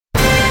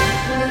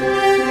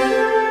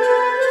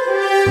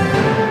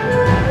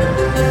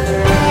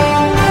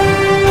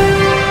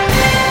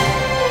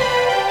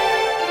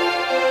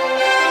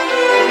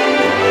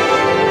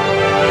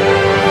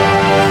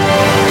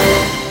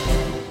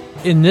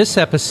In this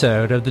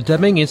episode of the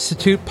Deming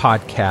Institute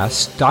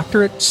podcast,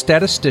 doctorate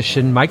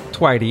statistician Mike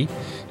Tveite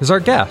is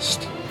our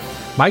guest.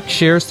 Mike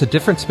shares the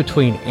difference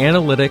between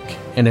analytic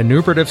and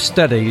enumerative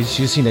studies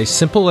using a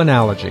simple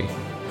analogy.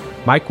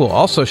 Mike will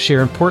also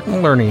share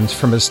important learnings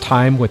from his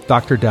time with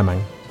Dr.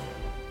 Deming.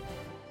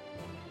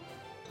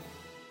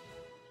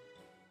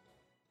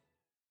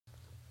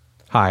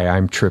 Hi,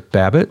 I'm Trip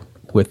Babbitt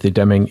with the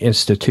Deming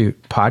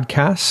Institute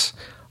podcast.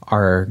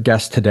 Our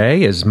guest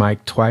today is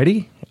Mike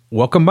Tveite.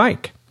 Welcome,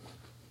 Mike.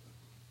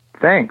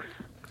 Thanks.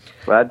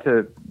 Glad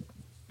to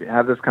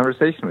have this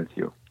conversation with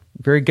you.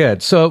 Very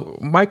good. So,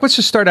 Mike, let's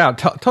just start out.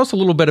 Tell us a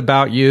little bit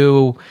about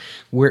you,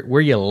 where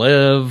you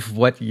live,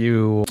 what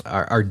you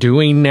are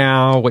doing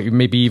now, what you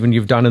maybe even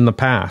you've done in the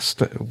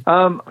past.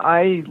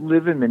 I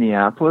live in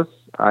Minneapolis.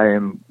 I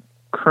am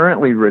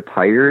currently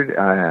retired.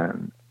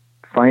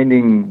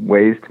 Finding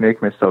ways to make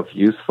myself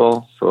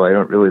useful, so I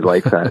don't really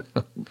like that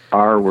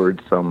R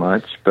word so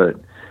much, but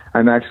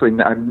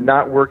I'm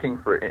not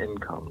working for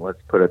income,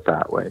 let's put it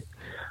that way.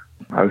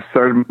 I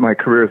started my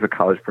career as a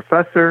college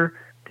professor,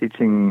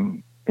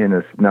 teaching in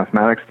a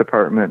mathematics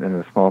department in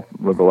a small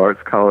liberal arts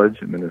college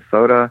in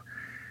Minnesota.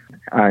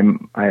 I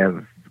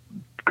have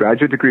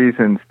graduate degrees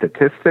in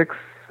statistics,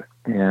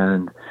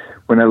 and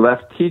when I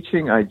left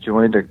teaching, I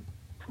joined a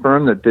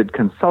firm that did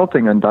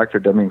consulting on Dr.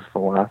 Deming's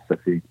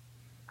philosophy.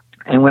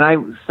 And when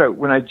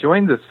I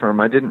joined this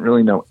firm, I didn't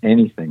really know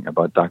anything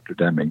about Dr.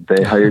 Deming.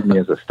 They hired me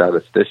as a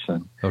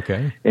statistician.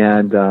 Okay.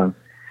 And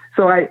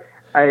so I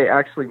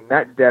actually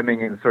met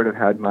Deming and sort of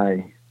had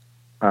my,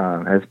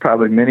 as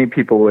probably many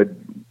people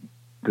would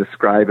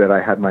describe it,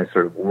 I had my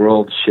sort of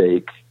world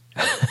shake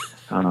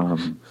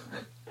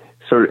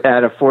sort of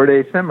at a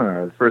 4-day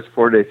seminar, the first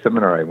 4-day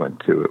seminar I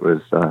went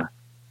to.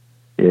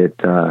 It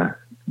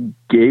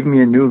gave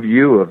me a new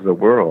view of the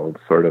world,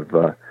 sort of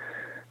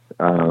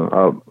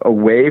a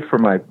way for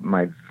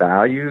my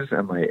values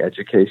and my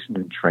education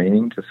and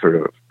training to sort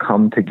of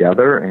come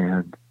together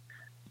and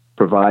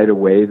provide a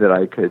way that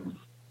I could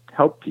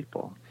help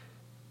people.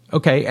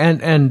 Okay,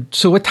 and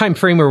so what time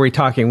frame are we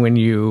talking when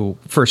you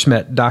first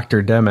met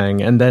Dr.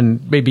 Deming? And then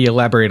maybe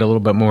elaborate a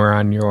little bit more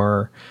on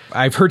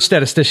I've heard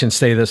statisticians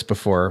say this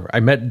before.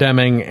 I met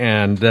Deming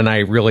and then I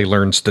really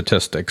learned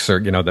statistics, or,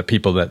 the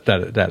people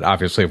that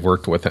obviously have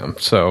worked with him.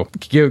 So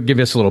give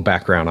us a little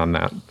background on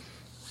that.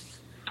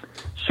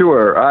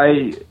 Sure.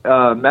 I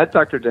met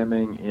Dr.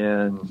 Deming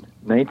in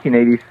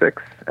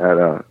 1986 at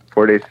a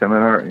 4-day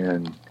seminar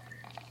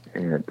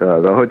at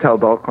the Hotel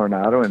Del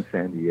Coronado in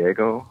San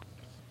Diego.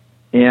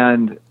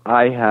 And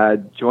I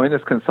had joined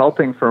this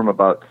consulting firm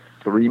about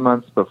 3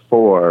 months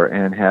before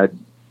and had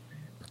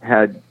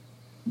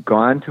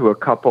gone to a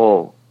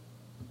couple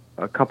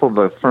of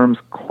the firm's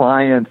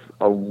clients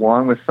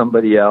along with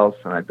somebody else,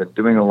 and I'd been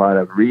doing a lot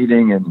of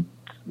reading and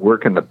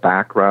work in the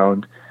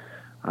background,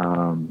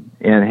 and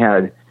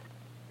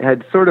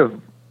had sort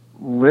of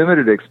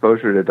limited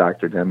exposure to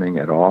Dr. Deming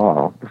at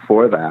all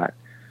before that.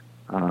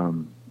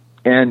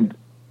 And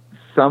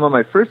some of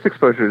my first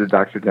exposure to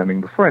Dr.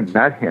 Deming before I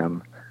met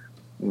him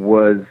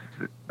was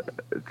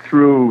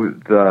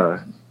through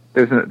there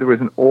was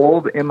an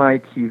old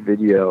MIT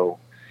video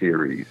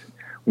series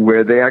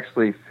where they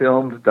actually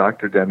filmed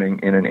Dr. Deming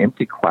in an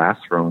empty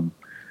classroom,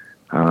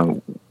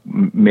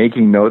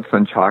 making notes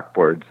on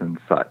chalkboards and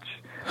such.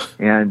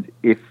 And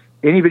if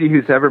anybody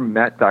who's ever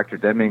met Dr.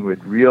 Deming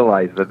would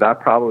realize that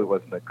probably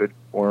wasn't a good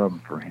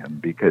forum for him,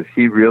 because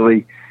he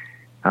really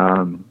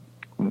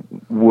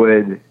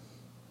would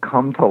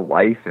come to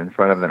life in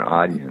front of an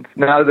audience.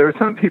 Now, there are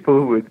some people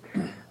who would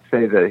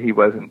say that he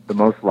wasn't the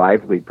most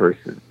lively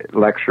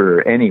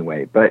lecturer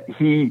anyway, but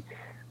he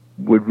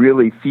would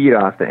really feed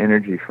off the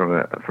energy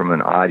from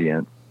an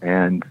audience.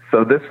 And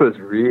so this was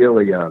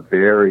really a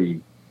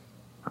very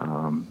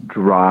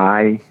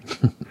dry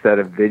set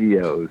of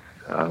videos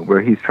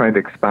where he's trying to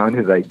expound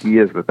his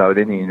ideas without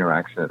any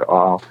interaction at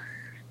all.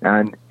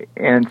 And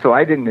so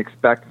I didn't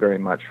expect very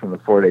much from the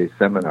 4-day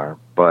seminar,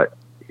 but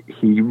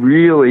he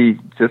really,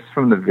 just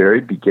from the very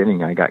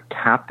beginning, I got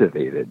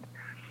captivated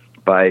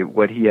by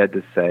what he had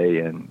to say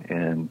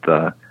and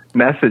the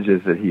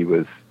messages that he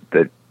was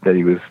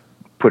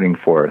putting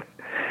forth.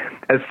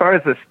 As far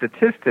as the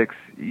statistics,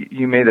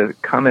 you made a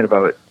comment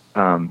about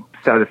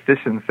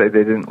statisticians say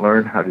they didn't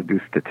learn how to do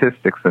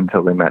statistics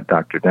until they met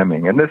Dr.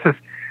 Deming. And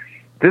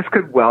this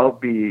could well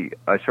be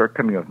a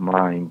shortcoming of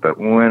mine, but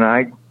when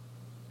I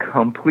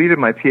completed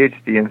my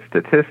PhD in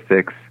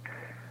statistics,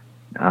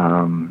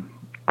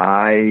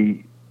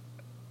 I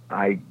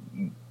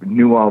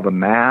knew all the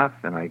math,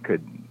 and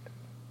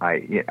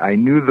I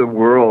knew the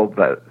world,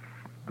 the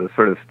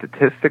sort of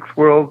statistics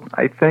world,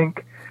 I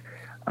think,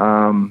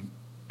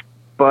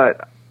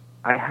 but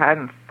I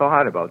hadn't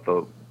thought about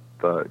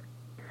the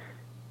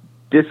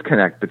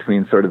disconnect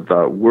between sort of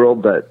the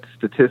world that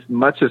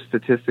much of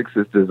statistics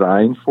is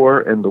designed for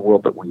and the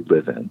world that we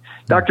live in.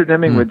 Dr.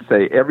 Deming would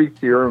say every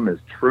theorem is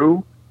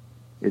true.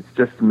 It's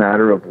just a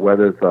matter of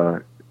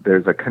whether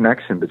there's a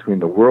connection between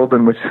the world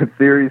in which the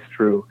theory is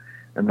true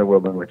and the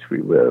world in which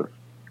we live.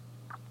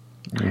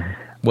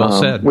 Well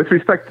said. With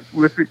respect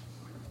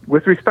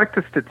With respect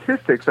to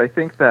statistics, I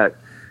think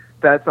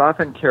that's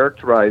often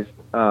characterized.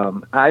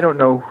 I don't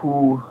know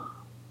who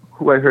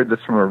I heard this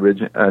from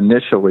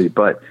initially,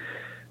 but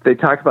they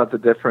talk about the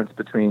difference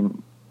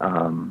between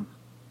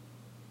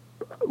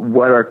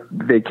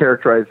they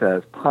characterize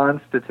as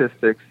pond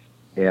statistics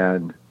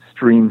and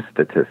stream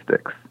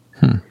statistics.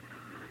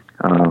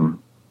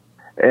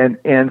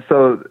 And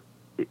so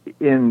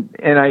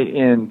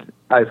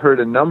I've heard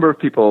a number of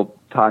people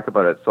talk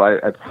about it. So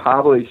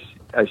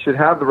I should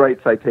have the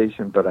right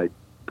citation, but I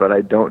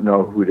don't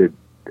know who to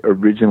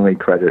originally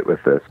credit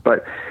with this.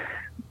 But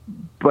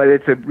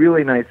it's a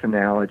really nice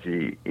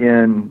analogy.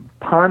 In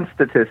pond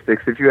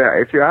statistics, if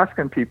you're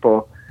asking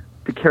people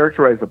to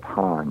characterize a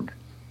pond,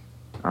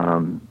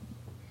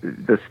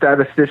 the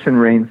statistician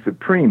reigns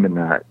supreme in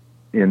that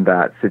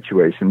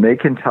situation. They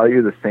can tell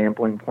you the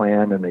sampling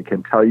plan, and they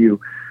can tell you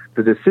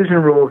the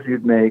decision rules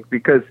you'd make,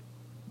 because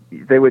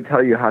they would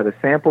tell you how to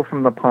sample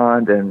from the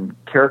pond and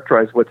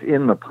characterize what's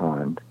in the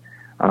pond.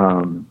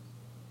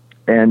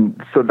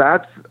 And so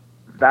that's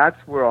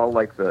where all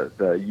like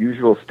the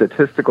usual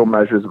statistical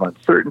measures of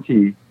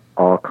uncertainty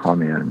all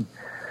come in.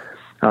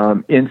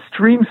 In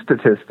stream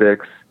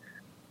statistics,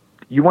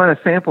 you want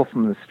to sample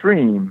from the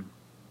stream,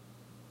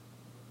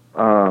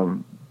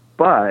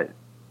 but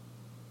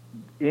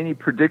any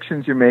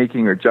predictions you're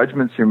making or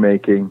judgments you're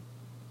making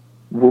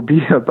will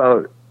be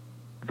about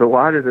the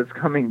water that's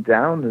coming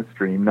down the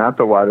stream, not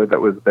the water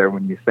that was there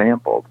when you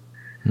sampled.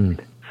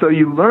 So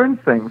you learn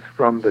things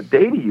from the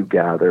data you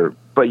gather,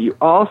 but you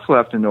also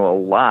have to know a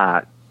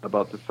lot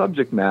about the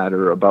subject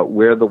matter, about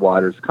where the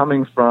water is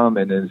coming from,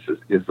 and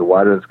is the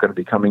water that's going to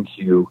be coming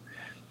to you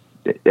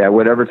at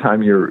whatever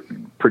time your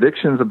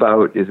prediction's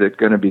about, is it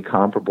going to be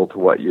comparable to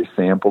what you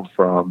sampled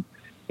from?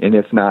 And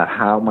if not,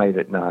 how might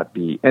it not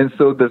be? And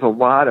so there's a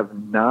lot of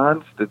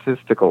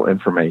non-statistical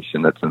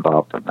information that's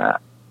involved in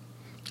that.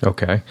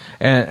 Okay.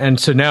 And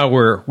so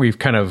now we've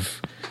kind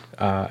of,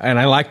 and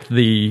I like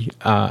the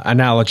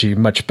analogy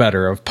much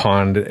better of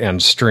pond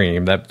and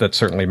stream. That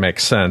certainly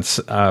makes sense.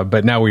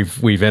 But now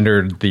we've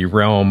entered the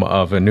realm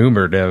of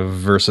enumerative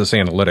versus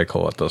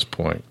analytical at this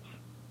point.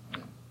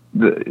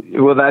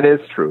 Well, that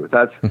is true.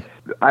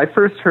 I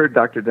first heard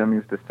Dr.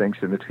 Deming's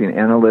distinction between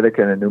analytic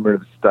and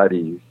enumerative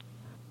studies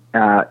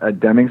at a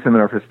Deming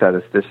seminar for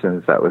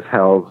statisticians that was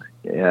held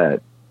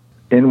at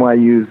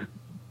NYU's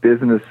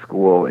business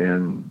school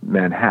in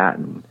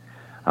Manhattan.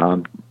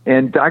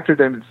 And Dr.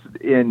 Deming,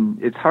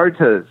 it's hard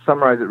to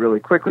summarize it really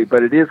quickly,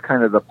 but it is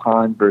kind of the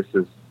pond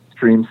versus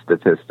stream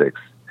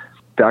statistics.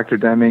 Dr.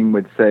 Deming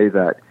would say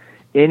that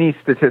any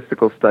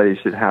statistical study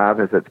should have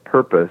as its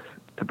purpose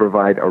to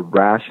provide a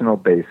rational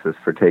basis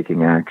for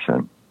taking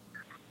action.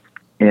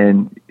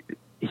 And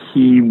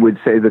he would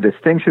say the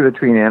distinction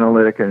between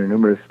analytic and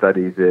enumerative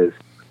studies is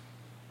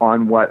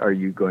on what are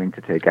you going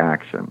to take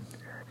action.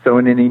 So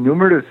in an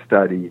enumerative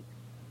study,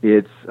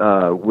 it's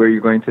where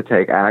you're going to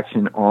take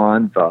action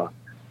on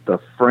the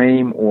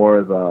frame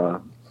or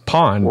the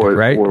pond,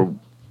 right?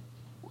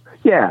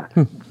 Yeah,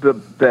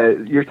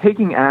 you're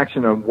taking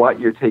action on what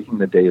you're taking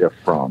the data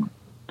from.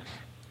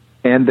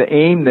 And the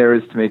aim there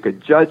is to make a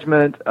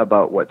judgment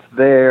about what's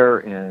there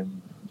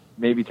and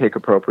maybe take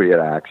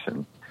appropriate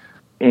action.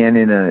 And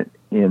in an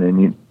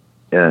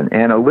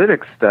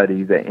analytic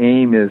study, the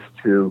aim is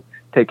to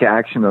take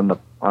action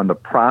on the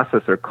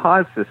process or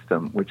cause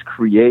system which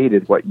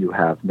created what you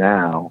have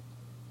now.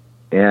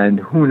 And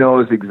who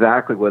knows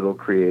exactly what it'll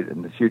create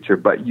in the future,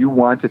 but you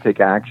want to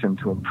take action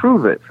to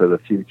improve it for the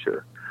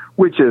future,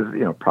 which is,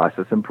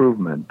 process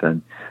improvement.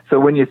 And so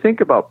when you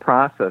think about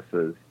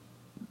processes,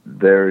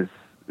 those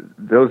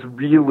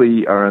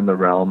really are in the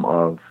realm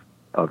of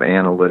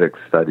analytic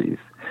studies.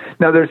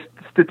 Now, there's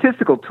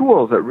statistical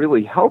tools that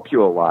really help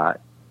you a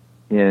lot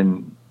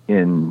in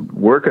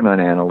working on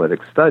analytic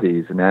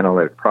studies and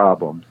analytic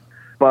problems,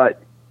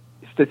 but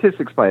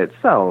statistics by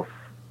itself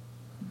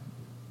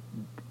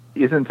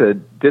isn't a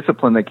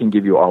discipline that can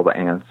give you all the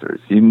answers.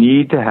 You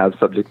need to have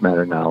subject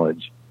matter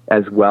knowledge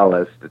as well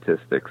as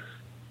statistics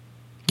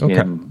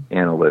in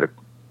analytic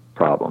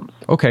problems.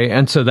 Okay,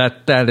 and so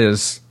that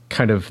is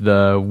kind of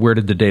where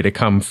did the data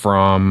come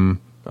from,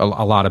 a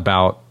lot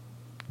about,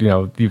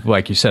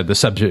 like you said, the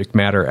subject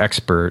matter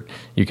expert.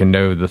 You can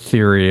know the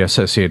theory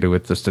associated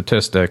with the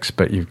statistics,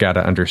 but you've got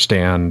to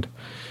understand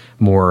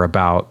more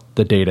about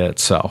the data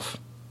itself.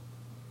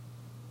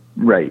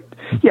 Right.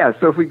 Yeah.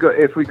 So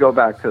if we go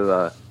back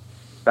to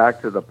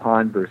the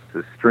pond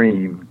versus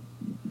stream,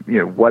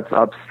 what's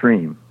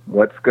upstream?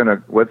 What's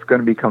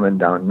gonna be coming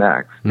down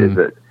next?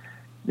 Mm.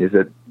 Is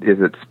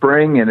it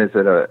spring, and is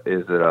it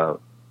a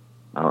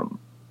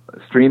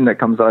stream that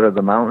comes out of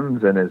the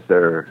mountains, and is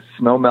there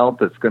snow melt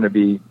that's going to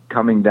be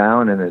coming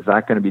down, and is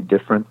that going to be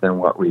different than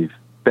what we've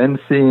been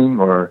seeing,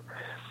 or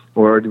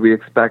do we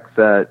expect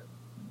that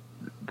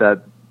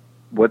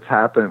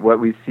what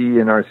we see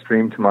in our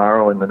stream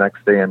tomorrow and the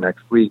next day and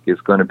next week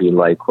is going to be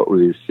like what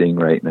we're seeing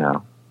right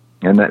now?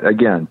 And that,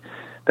 again,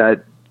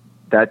 that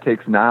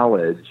takes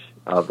knowledge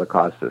of the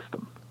cause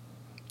system.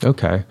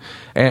 Okay.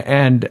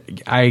 And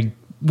I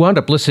wound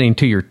up listening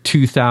to your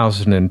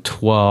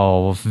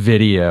 2012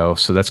 video,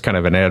 so that's kind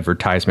of an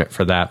advertisement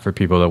for that for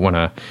people that want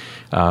to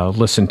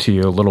listen to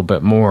you a little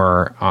bit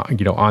more,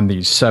 on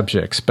these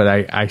subjects.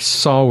 But I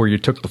saw where you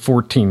took the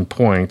 14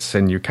 points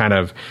and you kind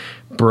of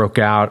broke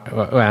out,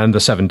 and the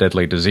 7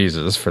 deadly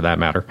diseases for that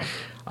matter,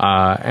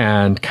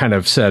 and kind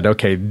of said,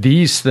 okay,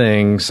 these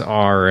things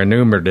are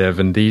enumerative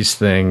and these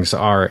things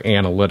are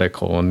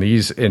analytical. And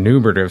these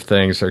enumerative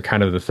things are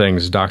kind of the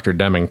things Dr.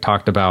 Deming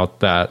talked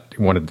about that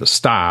he wanted to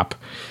stop.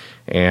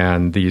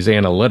 And these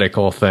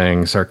analytical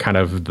things are kind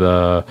of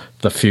the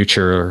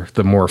future,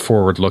 the more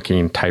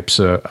forward-looking types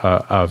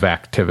of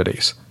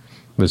activities.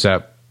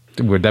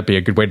 Would that be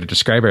a good way to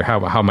describe it? Or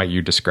how might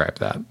you describe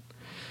that?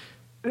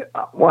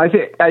 Well,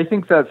 I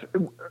think that's,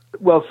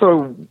 well,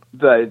 so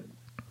the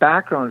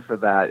background for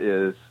that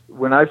is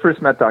when I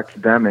first met Dr.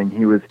 Deming,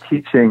 he was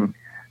teaching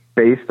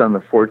based on the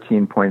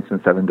 14 points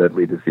in 7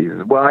 deadly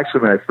diseases. Well, actually,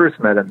 when I first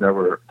met him, there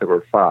were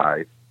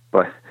 5,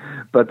 but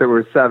there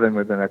were 7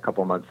 within a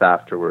couple months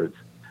afterwards.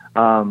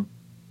 And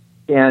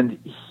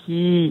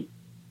I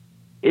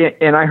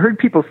heard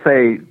people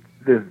say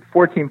the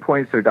 14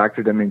 points are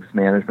Dr. Deming's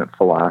management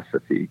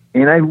philosophy.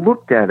 And I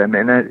looked at them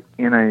and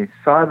I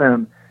saw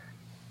them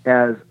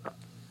as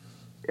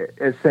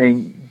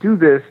saying, do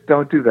this,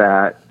 don't do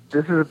that.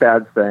 This is a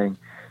bad thing.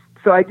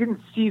 So I didn't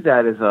see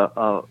that as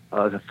a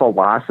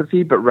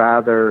philosophy, but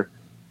rather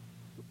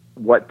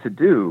what to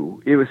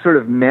do. It was sort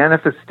of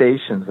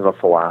manifestations of a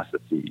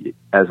philosophy,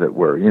 as it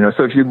were.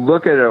 So if you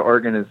look at an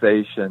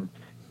organization,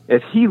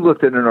 if he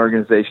looked at an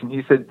organization,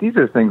 he said, these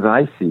are things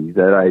I see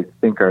that I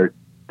think are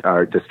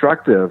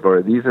destructive,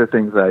 or these are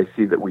things that I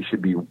see that we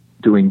should be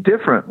doing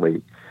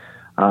differently.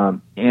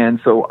 And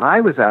so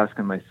I was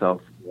asking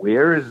myself,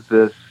 where is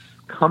this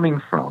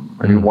coming from?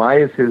 I mean,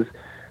 why is his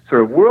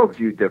sort of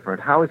worldview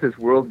different? How is his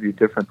worldview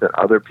different than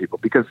other people?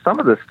 Because some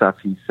of the stuff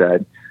he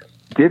said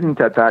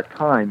didn't at that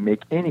time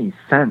make any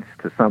sense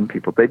to some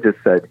people. They just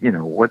said,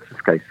 what's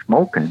this guy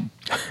smoking?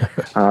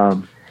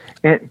 And,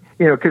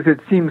 because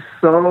it seems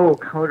so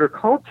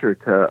counterculture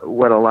to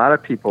what a lot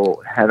of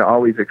people had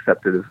always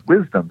accepted as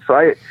wisdom.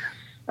 So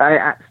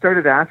I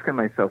started asking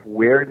myself,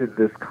 where did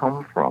this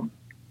come from?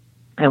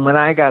 And when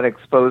I got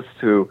exposed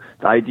to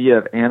the idea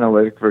of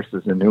analytic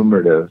versus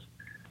enumerative,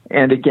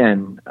 and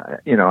again, I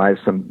have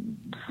some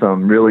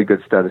really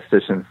good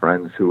statistician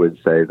friends who would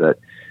say that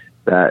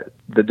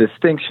the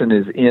distinction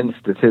is in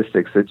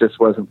statistics. It just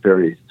wasn't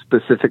very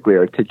specifically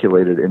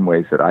articulated in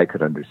ways that I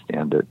could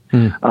understand it.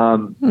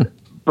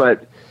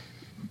 But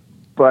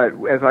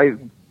as I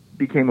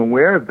became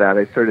aware of that,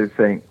 I started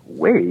saying,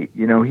 wait,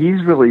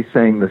 he's really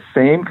saying the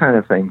same kind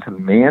of thing to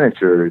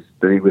managers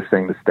that he was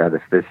saying to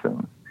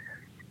statisticians,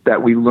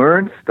 that we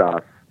learned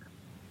stuff,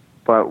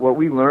 but what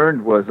we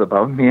learned was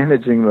about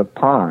managing the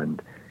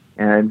pond.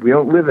 And we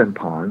don't live in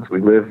ponds, we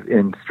live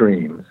in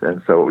streams.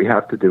 And so what we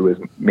have to do is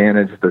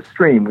manage the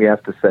stream. We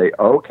have to say,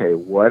 okay,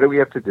 what do we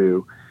have to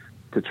do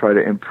to try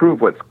to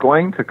improve what's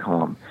going to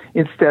come?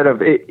 Instead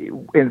of,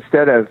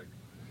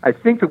 I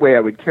think the way I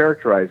would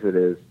characterize it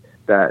is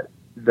that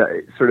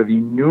the sort of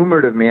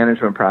enumerative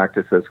management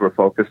practices were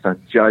focused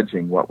on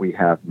judging what we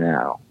have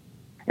now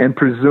and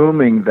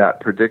presuming that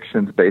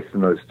predictions based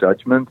on those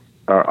judgments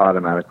are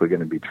automatically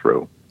going to be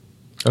true.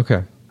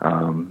 Okay.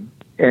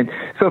 And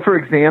so, for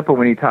example,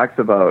 when he talks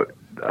about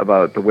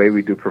the way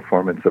we do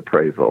performance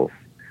appraisals,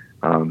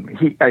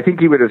 I think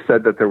he would have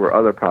said that there were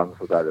other problems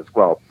with that as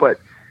well. But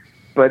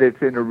it's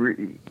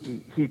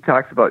he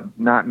talks about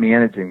not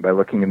managing by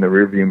looking in the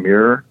rearview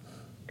mirror,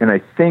 and I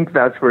think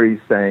that's where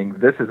he's saying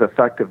this is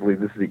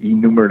the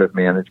enumerative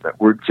management.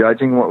 We're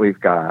judging what we've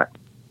got,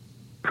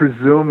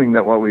 presuming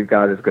that what we've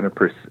got is going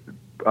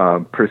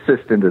to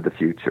persist into the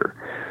future.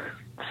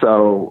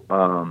 So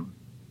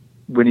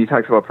when he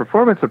talks about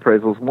performance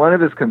appraisals, one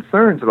of his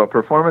concerns about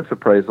performance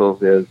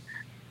appraisals is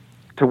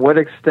to what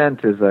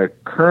extent is a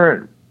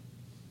current,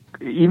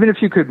 even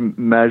if you could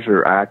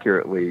measure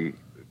accurately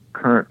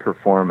current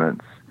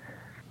performance,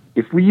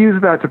 if we use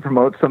that to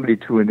promote somebody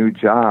to a new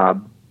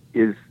job,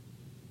 is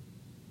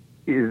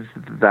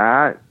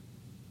that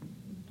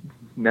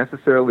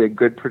necessarily a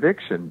good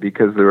prediction?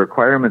 Because the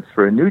requirements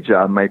for a new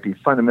job might be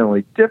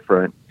fundamentally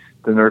different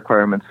than the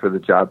requirements for the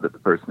job that the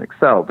person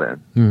excelled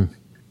in.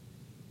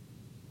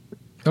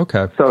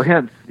 Okay. So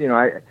hence,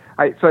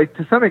 I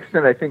to some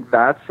extent, I think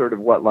that's sort of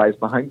what lies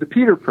behind the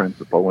Peter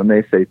Principle when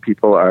they say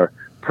people are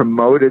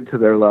promoted to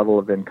their level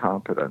of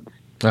incompetence.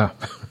 So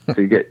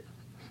you get,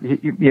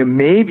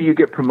 maybe you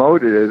get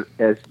promoted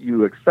as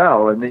you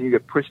excel, and then you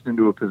get pushed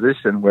into a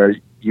position where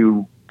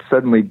you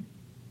suddenly,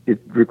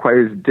 it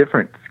requires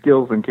different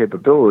skills and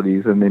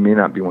capabilities, and they may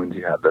not be ones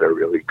you have that are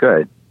really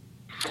good.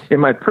 In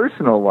my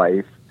personal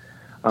life,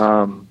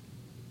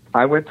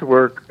 I went to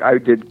work. I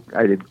did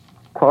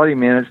quality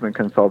management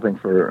consulting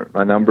for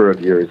a number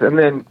of years, and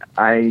then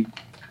I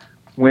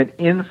went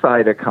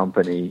inside a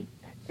company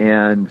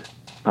and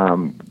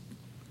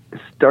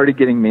started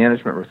getting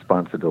management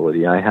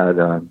responsibility. I had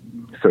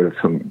sort of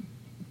some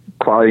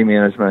quality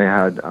management. I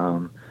had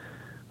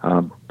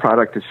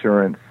product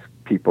assurance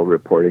people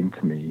reporting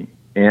to me,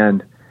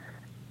 and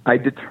I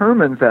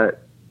determined that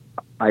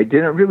I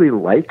didn't really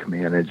like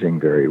managing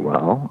very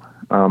well.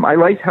 I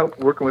liked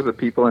working with the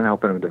people and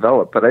helping them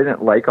develop, but I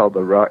didn't like all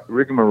the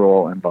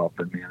rigmarole involved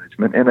in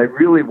management, and I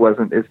really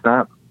wasn't. It's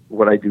not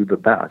what I do the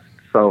best.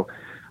 So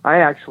I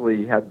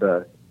actually had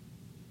the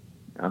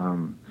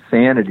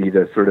sanity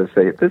to sort of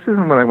say, this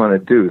isn't what I want to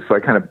do. So I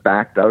kind of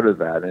backed out of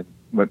that and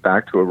went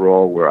back to a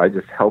role where I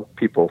just helped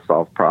people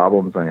solve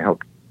problems, and I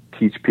helped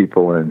teach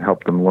people and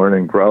help them learn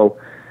and grow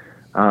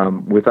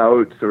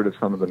without sort of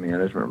some of the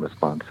management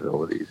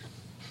responsibilities.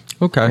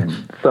 Okay.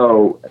 And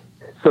so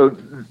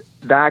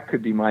that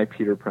could be my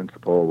Peter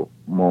Principle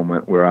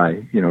moment where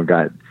I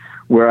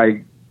where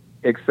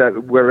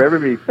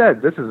everybody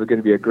said, this is going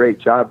to be a great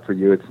job for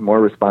you. It's more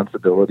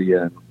responsibility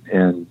and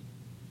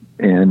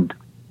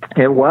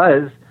it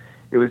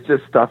was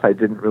just stuff I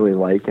didn't really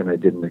like and I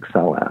didn't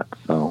excel at.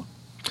 So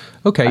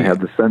okay. I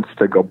had the sense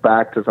to go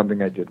back to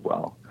something I did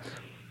well.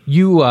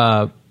 You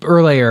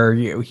earlier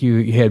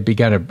you had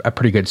begun a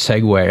pretty good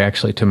segue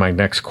actually to my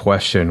next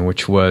question,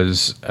 which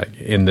was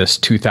in this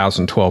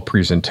 2012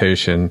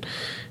 presentation.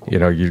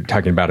 You're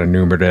talking about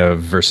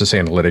enumerative versus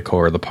analytical,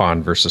 or the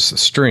pond versus the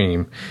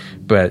stream,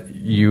 but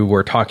you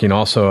were talking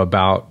also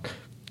about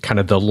kind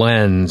of the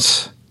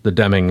lens, the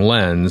Deming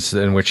lens,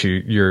 in which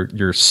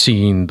you're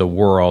seeing the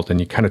world, and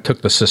you kind of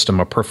took the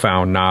system of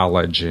profound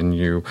knowledge and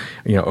you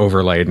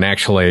overlaid. And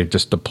actually,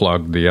 just to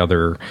plug the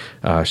other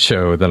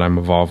show that I'm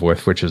involved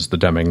with, which is the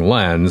Deming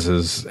lens,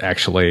 is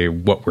actually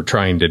what we're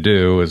trying to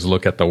do is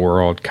look at the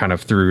world kind of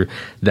through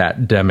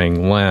that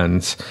Deming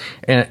lens.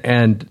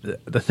 And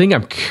the thing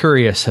I'm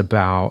curious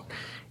about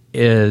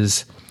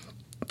is,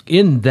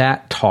 in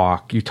that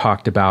talk, you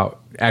talked about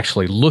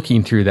actually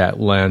looking through that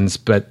lens,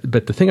 but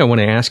the thing I want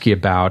to ask you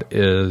about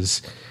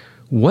is,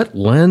 what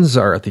lens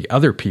are the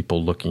other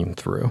people looking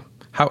through?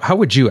 How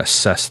would you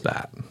assess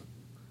that?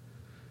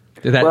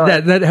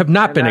 That have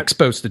not been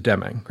exposed to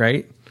Deming,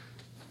 right?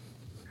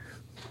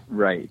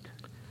 Right.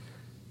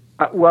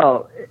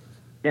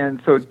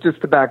 And so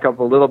just to back up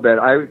a little bit,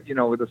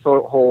 with this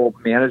whole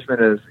management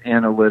as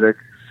analytic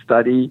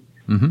study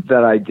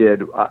that I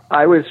did,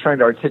 I was trying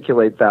to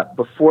articulate that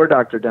before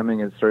Dr.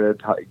 Deming had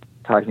started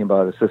talking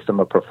about a system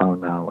of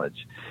profound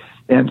knowledge.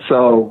 And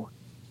so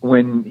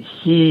when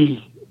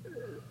he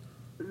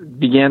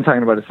began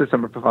talking about a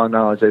system of profound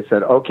knowledge, I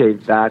said, okay,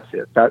 that's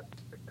it. That's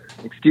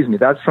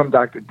from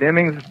Dr.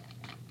 Deming's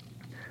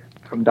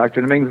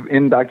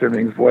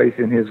voice,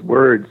 in his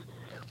words.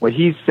 What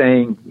he's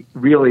saying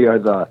really are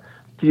the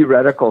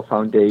theoretical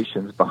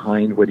foundations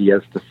behind what he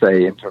has to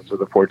say in terms of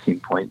the 14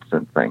 points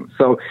and things.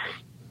 So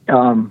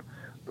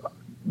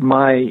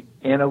my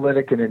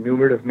analytic and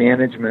enumerative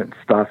management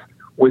stuff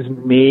was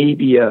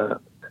maybe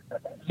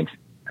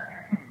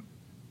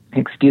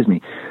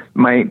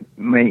my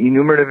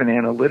enumerative and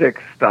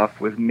analytic stuff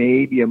was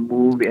maybe a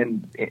move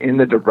in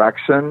the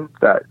direction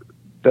that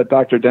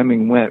Dr.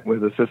 Deming went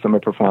with a system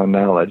of profound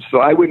knowledge. So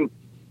I wouldn't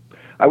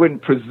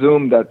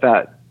presume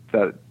that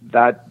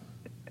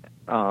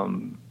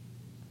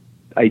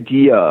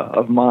idea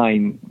of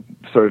mine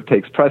sort of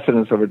takes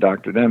precedence over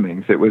Dr.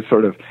 Deming's.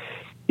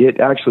 It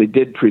actually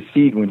did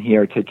precede when he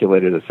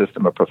articulated a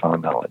system of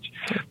profound knowledge.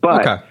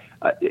 But okay.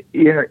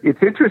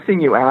 It's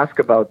interesting you ask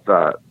about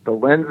the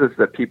lenses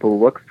that people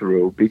look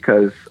through,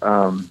 because,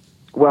 and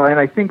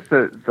I think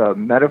the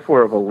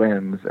metaphor of a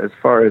lens, as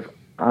far as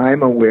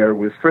I'm aware,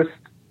 was first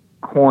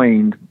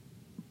coined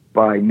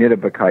by Nita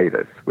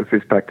Bakaitis with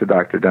respect to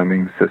Dr.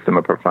 Deming's system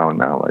of profound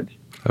knowledge.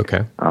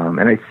 Okay.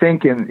 And I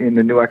think in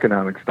the New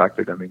Economics,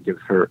 Dr. Deming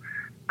gives her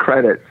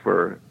credit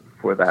for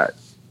that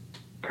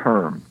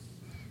term.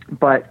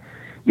 But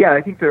yeah,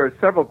 I think there are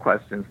several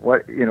questions.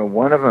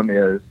 One of them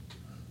is,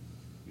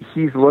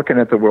 he's looking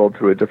at the world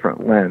through a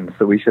different lens.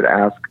 So we should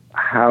ask,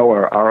 how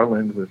are our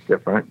lenses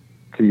different?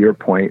 To your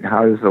point,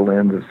 how is the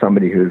lens of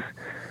somebody who's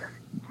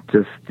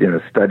just,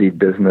 studied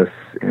business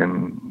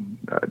in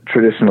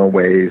traditional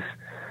ways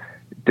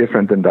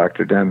different than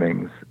Dr.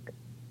 Deming's?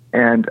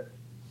 And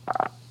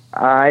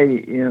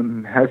I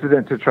am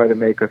hesitant to try to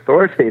make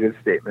authoritative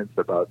statements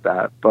about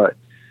that, but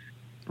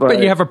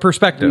you have a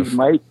perspective. We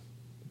might,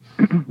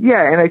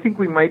 yeah, and I think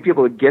we might be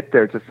able to get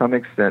there to some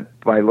extent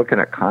by looking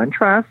at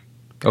contrast.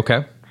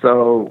 Okay.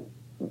 So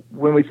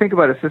when we think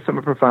about a system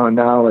of profound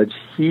knowledge,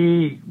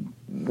 he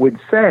would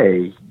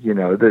say,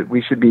 that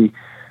we should be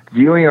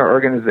viewing our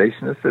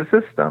organization as a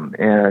system.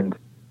 And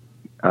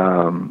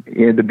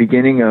in the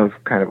beginning of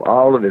kind of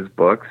all of his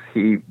books,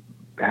 he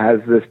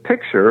has this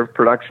picture of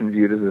production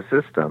viewed as a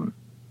system,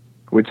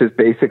 which is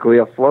basically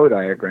a flow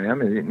diagram.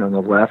 And on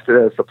the left, it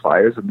has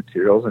suppliers of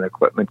materials and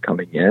equipment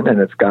coming in, and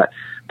it's got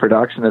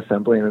production,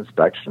 assembly, and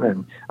inspection.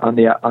 And on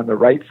the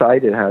right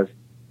side, it has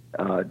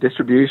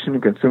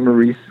distribution,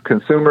 consumers,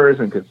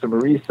 and consumer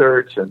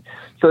research, and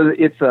so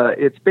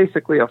it's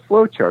basically a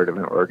flow chart of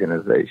an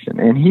organization.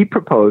 And he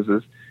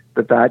proposes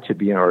that should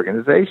be an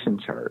organization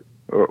chart,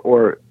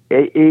 or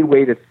a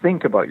way to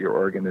think about your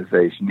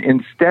organization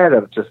instead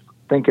of just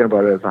thinking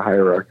about it as a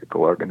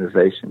hierarchical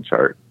organization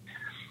chart.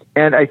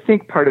 And I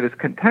think part of his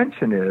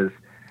contention is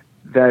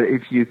that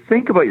if you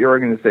think about your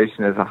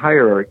organization as a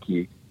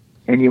hierarchy,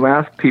 and you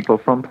ask people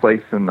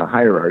someplace in the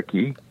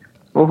hierarchy,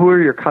 well, who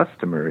are your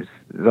customers?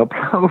 They'll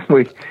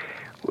probably,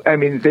 I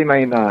mean, they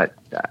might not,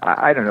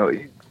 I don't know,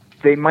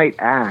 they might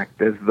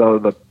act as though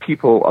the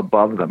people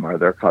above them are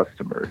their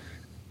customers.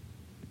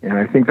 And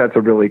I think that's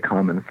a really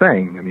common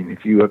thing. I mean,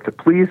 if you have to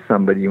please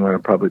somebody, you want to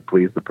probably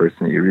please the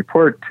person you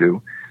report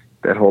to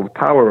that holds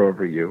power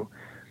over you.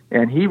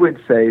 And he would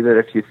say that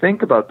if you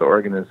think about the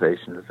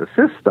organization as a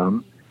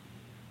system,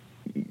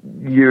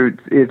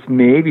 it's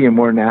maybe a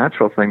more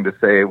natural thing to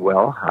say,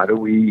 well, how do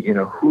we,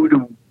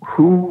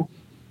 who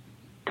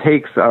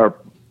takes our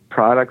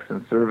products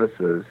and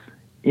services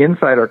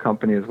inside our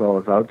company as well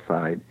as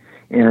outside,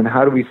 and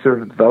how do we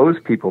serve those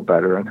people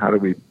better, and how do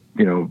we,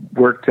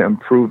 work to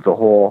improve the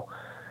whole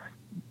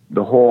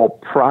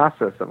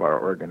process of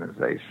our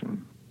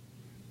organization.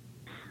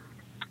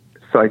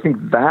 So I think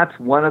that's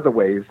one of the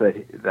ways that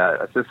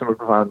a system of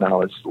profound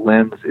knowledge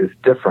lens is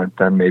different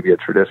than maybe a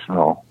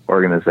traditional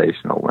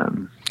organizational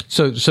lens.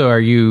 So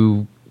are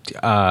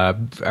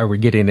we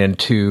getting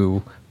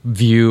into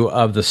view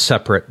of the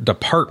separate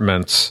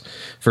departments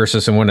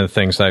versus, and one of the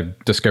things I've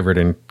discovered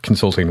in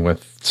consulting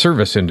with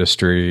service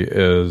industry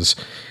is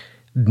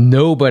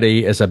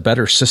nobody is a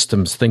better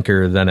systems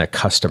thinker than a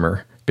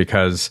customer.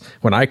 Because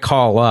when I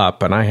call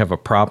up and I have a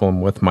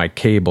problem with my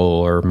cable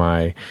or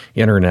my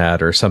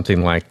internet or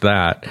something like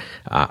that,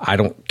 I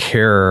don't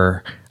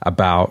care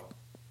about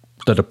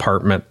the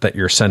department that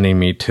you're sending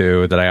me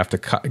to, that I have to,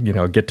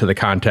 get to the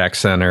contact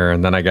center,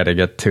 and then I got to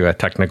get to a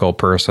technical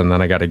person,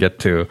 then I got to get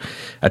to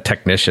a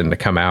technician to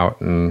come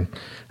out and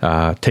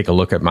take a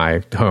look at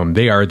my home.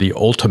 They are the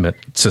ultimate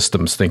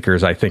systems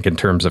thinkers, I think, in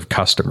terms of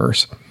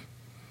customers.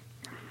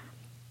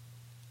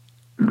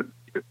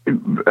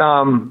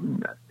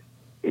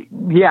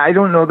 Yeah, I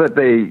don't know that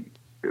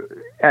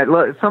at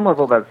some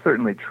level, that's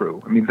certainly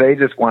true. I mean, they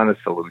just want a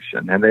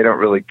solution, and they don't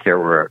really care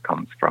where it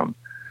comes from.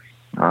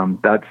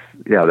 That's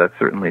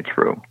certainly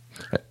true.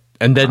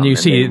 And then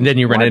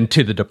you run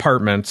into the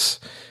departments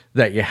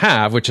that you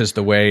have, which is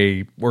the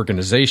way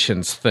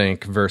organizations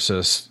think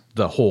versus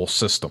the whole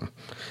system.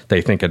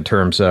 They think in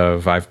terms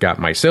of, I've got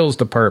my sales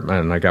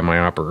department, and I've got my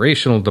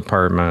operational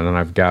department, and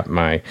I've got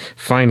my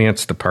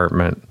finance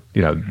department,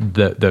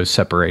 those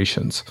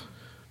separations.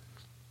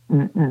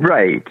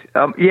 Right.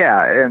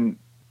 And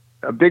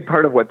a big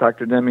part of what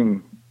Dr.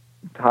 Deming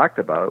talked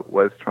about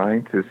was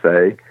trying to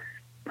say,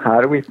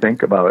 how do we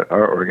think about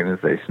our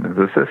organization as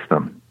a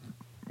system?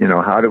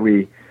 How do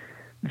we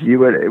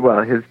view it?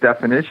 Well, his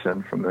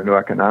definition from the New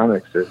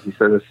Economics is, he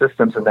said, a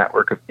system's a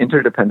network of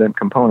interdependent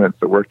components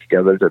that work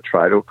together to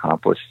try to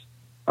accomplish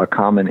a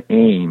common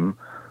aim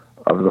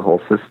of the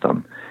whole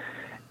system.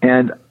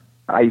 And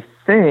I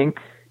think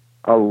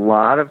a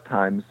lot of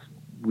times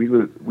we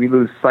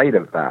lose sight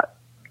of that.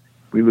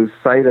 We lose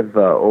sight of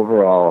the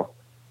overall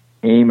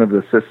aim of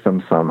the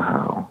system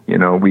somehow.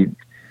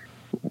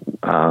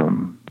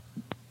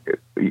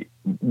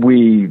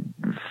 We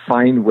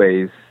find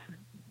ways.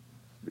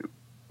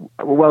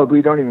 Well,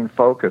 we don't even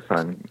focus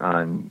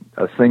on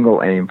a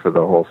single aim for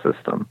the whole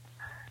system.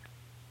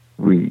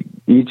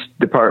 Each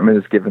department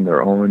is given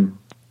their own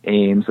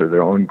aims or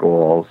their own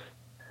goals,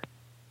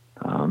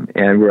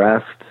 and we're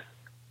asked.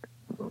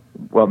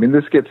 Well, I mean,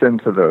 this gets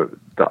into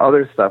the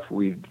other stuff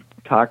we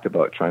trying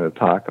to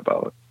talk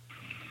about.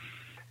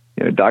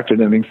 Dr.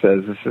 Deming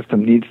says the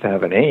system needs to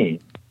have an aim,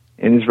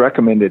 and his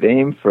recommended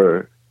aim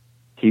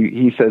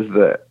he says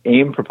the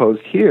aim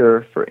proposed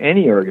here for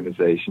any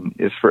organization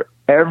is for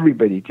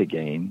everybody to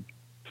gain: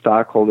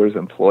 stockholders,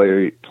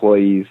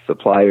 employees,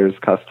 suppliers,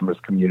 customers,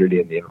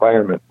 community, and the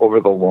environment over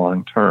the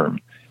long term,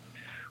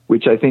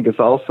 which I think is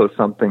also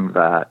something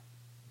that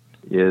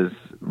is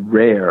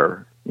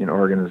rare in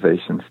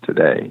organizations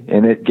today,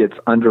 and it gets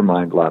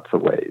undermined lots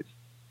of ways.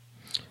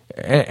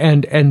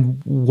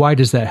 And why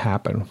does that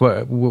happen?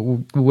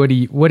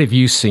 What have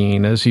you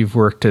seen as you've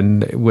worked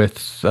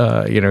with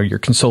your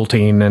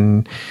consulting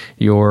and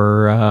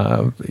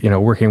your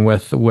working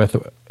with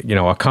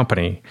a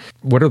company?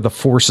 What are the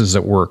forces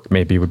at work?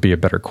 Maybe would be a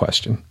better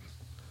question.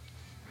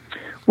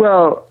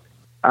 Well,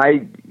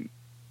 I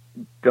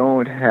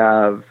don't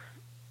have.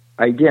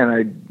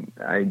 Again,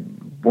 I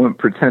won't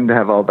pretend to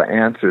have all the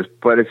answers,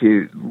 but if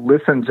you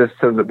listen just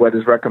to what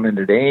his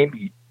recommended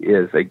aim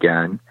is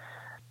again,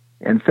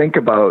 and think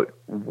about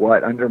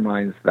what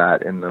undermines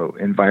that in the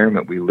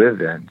environment we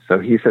live in. So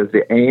he says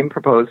the aim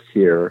proposed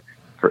here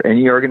for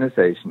any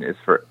organization is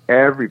for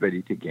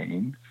everybody to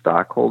gain: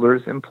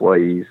 stockholders,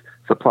 employees,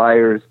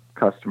 suppliers,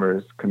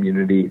 customers,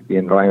 community, the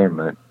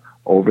environment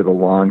over the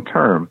long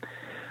term.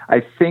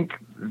 I think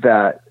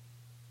that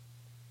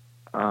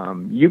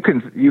you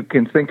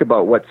can think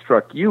about what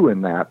struck you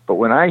in that, but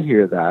when I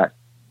hear that,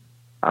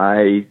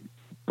 I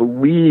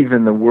believe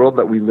in the world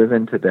that we live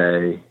in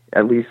today,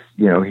 at least,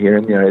 here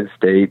in the United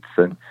States,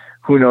 and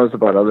who knows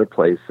about other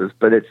places,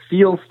 but it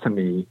feels to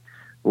me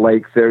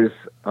like there's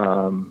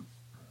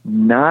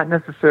not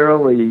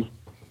necessarily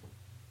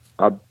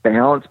a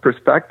balanced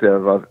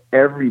perspective of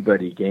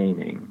everybody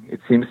gaining. It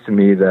seems to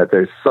me that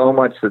there's so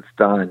much that's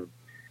done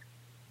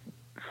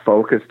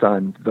focused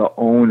on the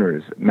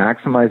owners,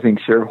 maximizing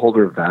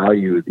shareholder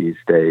value these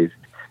days,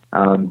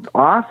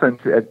 often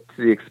at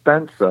the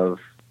expense of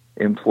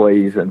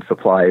employees and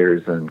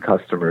suppliers and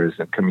customers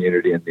and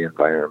community and the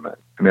environment.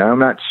 I mean, I'm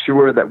not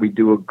sure that we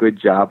do a good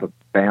job of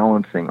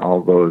balancing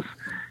all those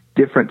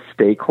different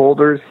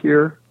stakeholders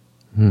here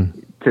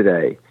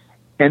today.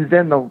 And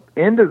then the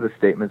end of the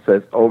statement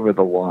says over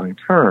the long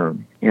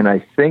term. And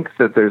I think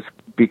that there's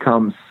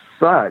become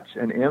such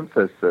an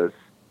emphasis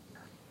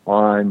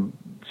on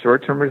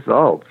short-term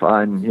results,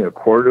 on,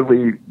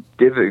 quarterly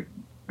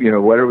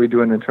what are we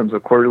doing in terms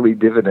of quarterly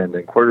dividend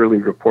and quarterly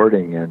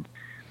reporting,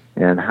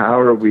 and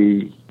how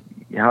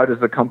does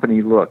the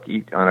company look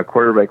on a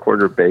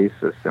quarter-by-quarter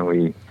basis? And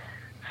we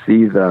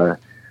see the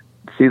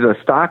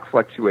stock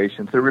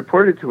fluctuations. They're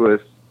reported to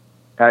us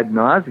ad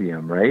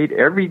nauseum, right?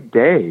 Every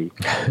day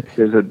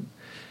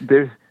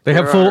they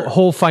have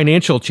whole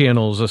financial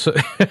channels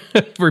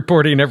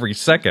reporting every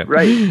second.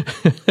 Right.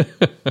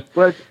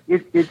 Well,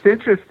 it's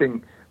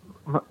interesting.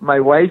 My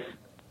wife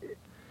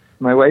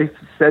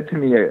said to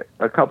me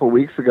a couple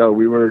weeks ago,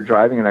 we were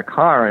driving in a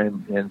car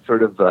and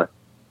sort of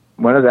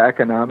one of the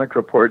economic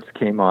reports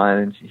came on,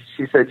 and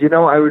she said,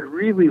 I would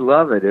really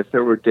love it if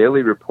there were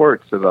daily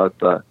reports about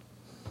the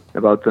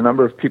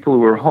number of people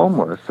who are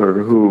homeless, or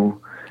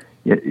who,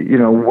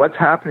 what's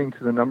happening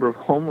to the number of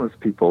homeless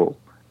people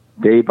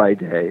day by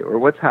day, or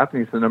what's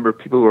happening to the number of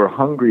people who are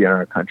hungry in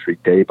our country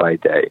day by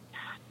day.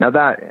 Now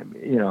that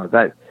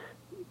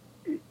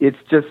it's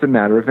just a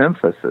matter of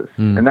emphasis,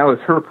 and that was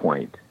her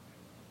point.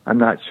 I'm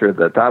not sure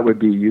that would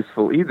be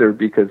useful either,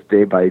 because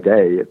day by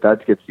day,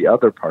 that gets the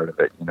other part of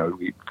it.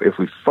 If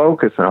we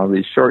focus on all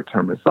these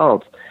short-term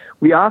results,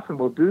 we often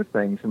will do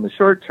things in the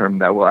short term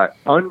that will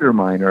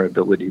undermine our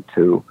ability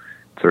to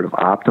sort of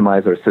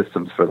optimize our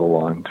systems for the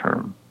long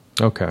term.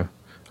 Okay.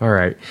 All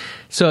right.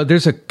 So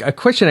there's a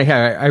question I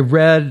had. I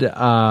read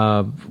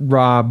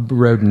Rob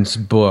Roden's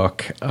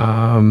book,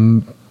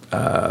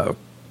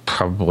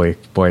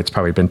 it's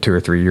probably been 2 or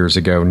 3 years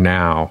ago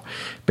now,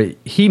 but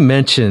he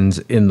mentions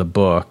in the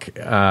book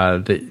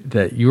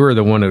that you were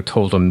the one who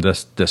told him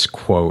this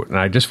quote, and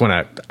I just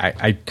want to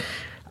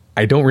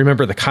I don't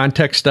remember the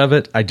context of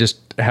it. I just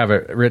have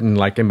it written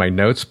like in my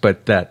notes,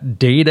 but that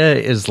data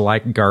is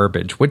like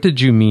garbage. What did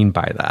you mean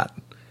by that?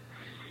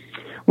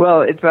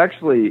 Well, it's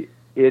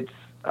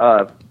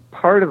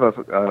part of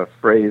a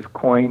phrase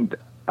coined,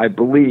 I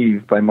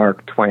believe, by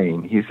Mark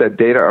Twain. He said,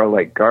 data are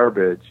like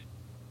garbage.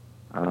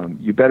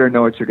 You better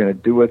know what you're going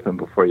to do with them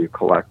before you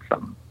collect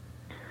them.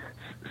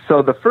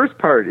 So the first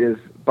part is,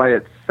 by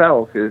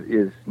itself,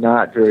 is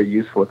not very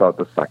useful without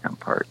the second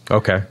part.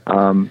 Okay.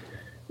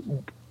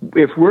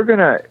 If we're going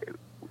to...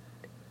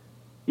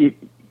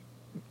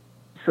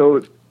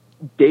 So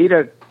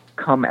data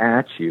come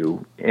at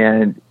you,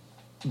 and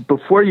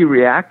before you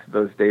react to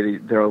those data,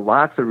 there are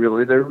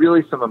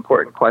really some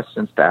important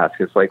questions to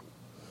ask. It's like,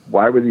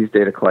 why were these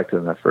data collected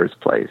in the first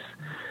place?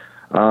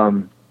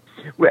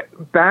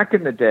 Back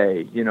in the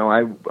day,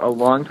 a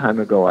long time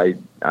ago, I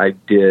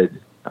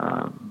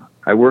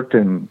worked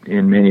in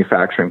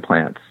manufacturing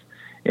plants,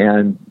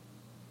 and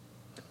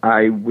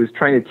I was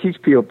trying to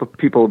teach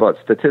people about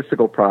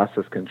statistical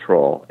process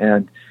control,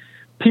 and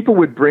people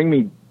would bring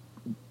me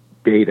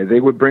data. They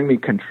would bring me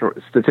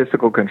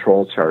statistical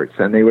control charts,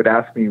 and they would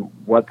ask me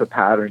what the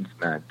patterns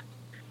meant.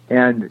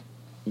 And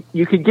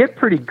you could get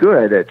pretty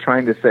good at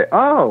trying to say,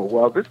 oh,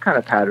 well, this kind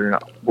of pattern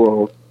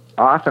will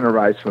often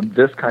arise from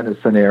this kind of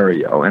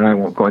scenario. And I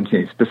won't go into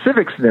any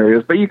specific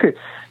scenarios, but you could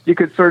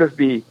sort of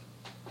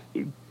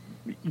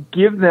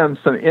give them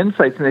some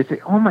insights, and they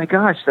say, oh my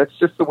gosh, that's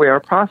just the way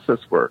our process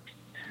works.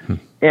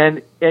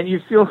 And you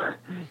feel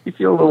a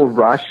little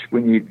rush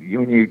when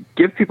you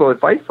give people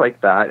advice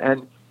like that,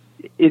 and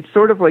it's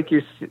sort of like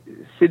you're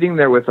sitting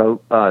there with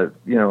a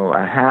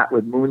hat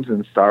with moons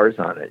and stars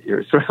on it.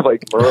 You're sort of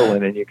like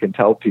Merlin, and you can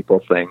tell people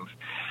things.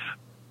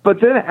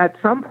 But then at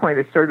some point,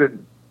 I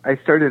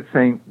started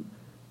saying,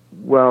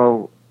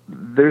 well,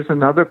 there's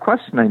another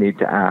question I need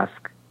to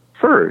ask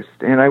first,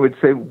 and I would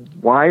say,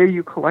 why are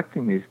you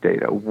collecting these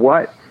data?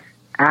 What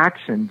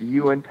action do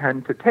you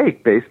intend to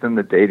take based on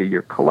the data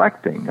you're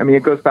collecting? I mean,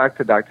 it goes back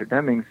to Dr.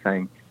 Deming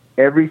saying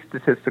every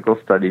statistical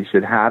study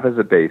should have as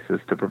a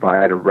basis to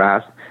provide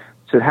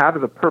should have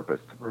as a purpose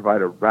to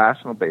provide a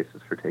rational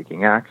basis for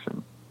taking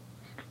action.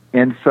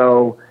 And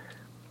so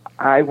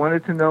I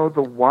wanted to know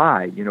the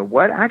why.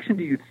 What action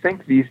do you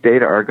think these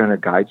data are going to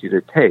guide you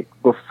to take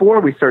before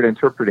we start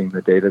interpreting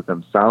the data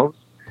themselves?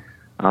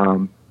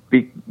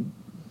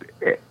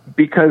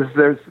 Because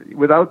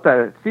without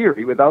that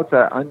theory, without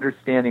that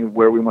understanding of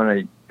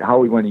how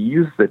we want to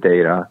use the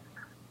data,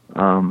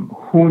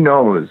 who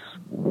knows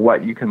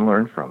what you can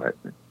learn from it?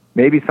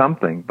 Maybe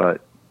something,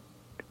 but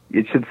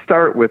it should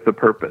start with the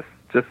purpose,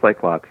 just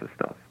like lots of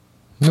stuff.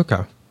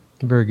 Okay,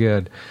 very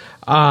good.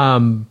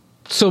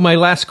 So my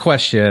last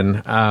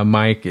question,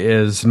 Mike,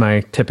 is my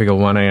typical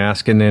one I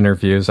ask in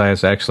interviews. I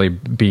was actually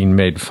being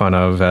made fun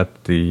of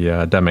at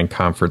the Deming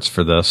conference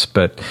for this,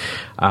 but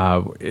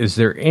is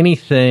there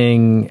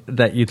anything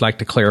that you'd like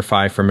to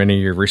clarify from any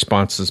of your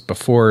responses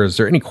before? Is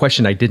there any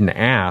question I didn't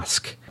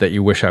ask that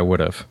you wish I would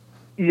have?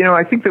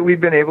 I think that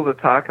we've been able to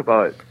talk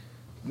about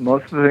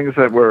most of the things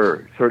that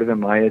were sort of in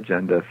my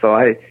agenda. So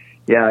I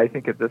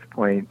think at this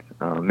point,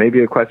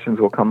 maybe the questions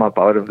will come up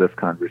out of this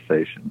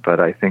conversation, but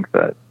I think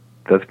that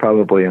that's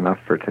probably enough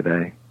for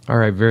today. All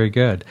right, very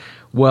good.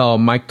 Well,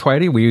 Mike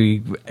Tveite,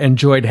 we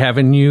enjoyed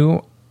having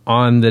you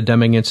on the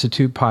Deming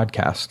Institute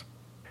podcast.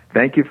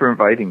 Thank you for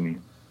inviting me.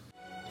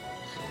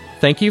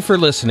 Thank you for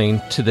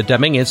listening to the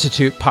Deming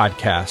Institute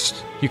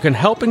podcast. You can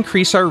help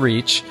increase our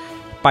reach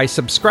by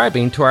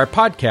subscribing to our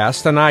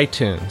podcast on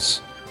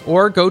iTunes,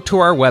 or go to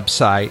our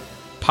website,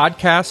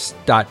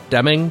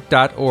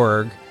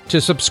 podcast.deming.org, to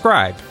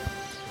subscribe.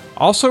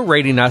 Also,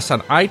 rating us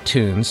on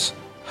iTunes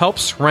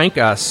helps rank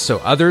us so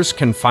others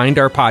can find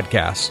our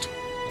podcast.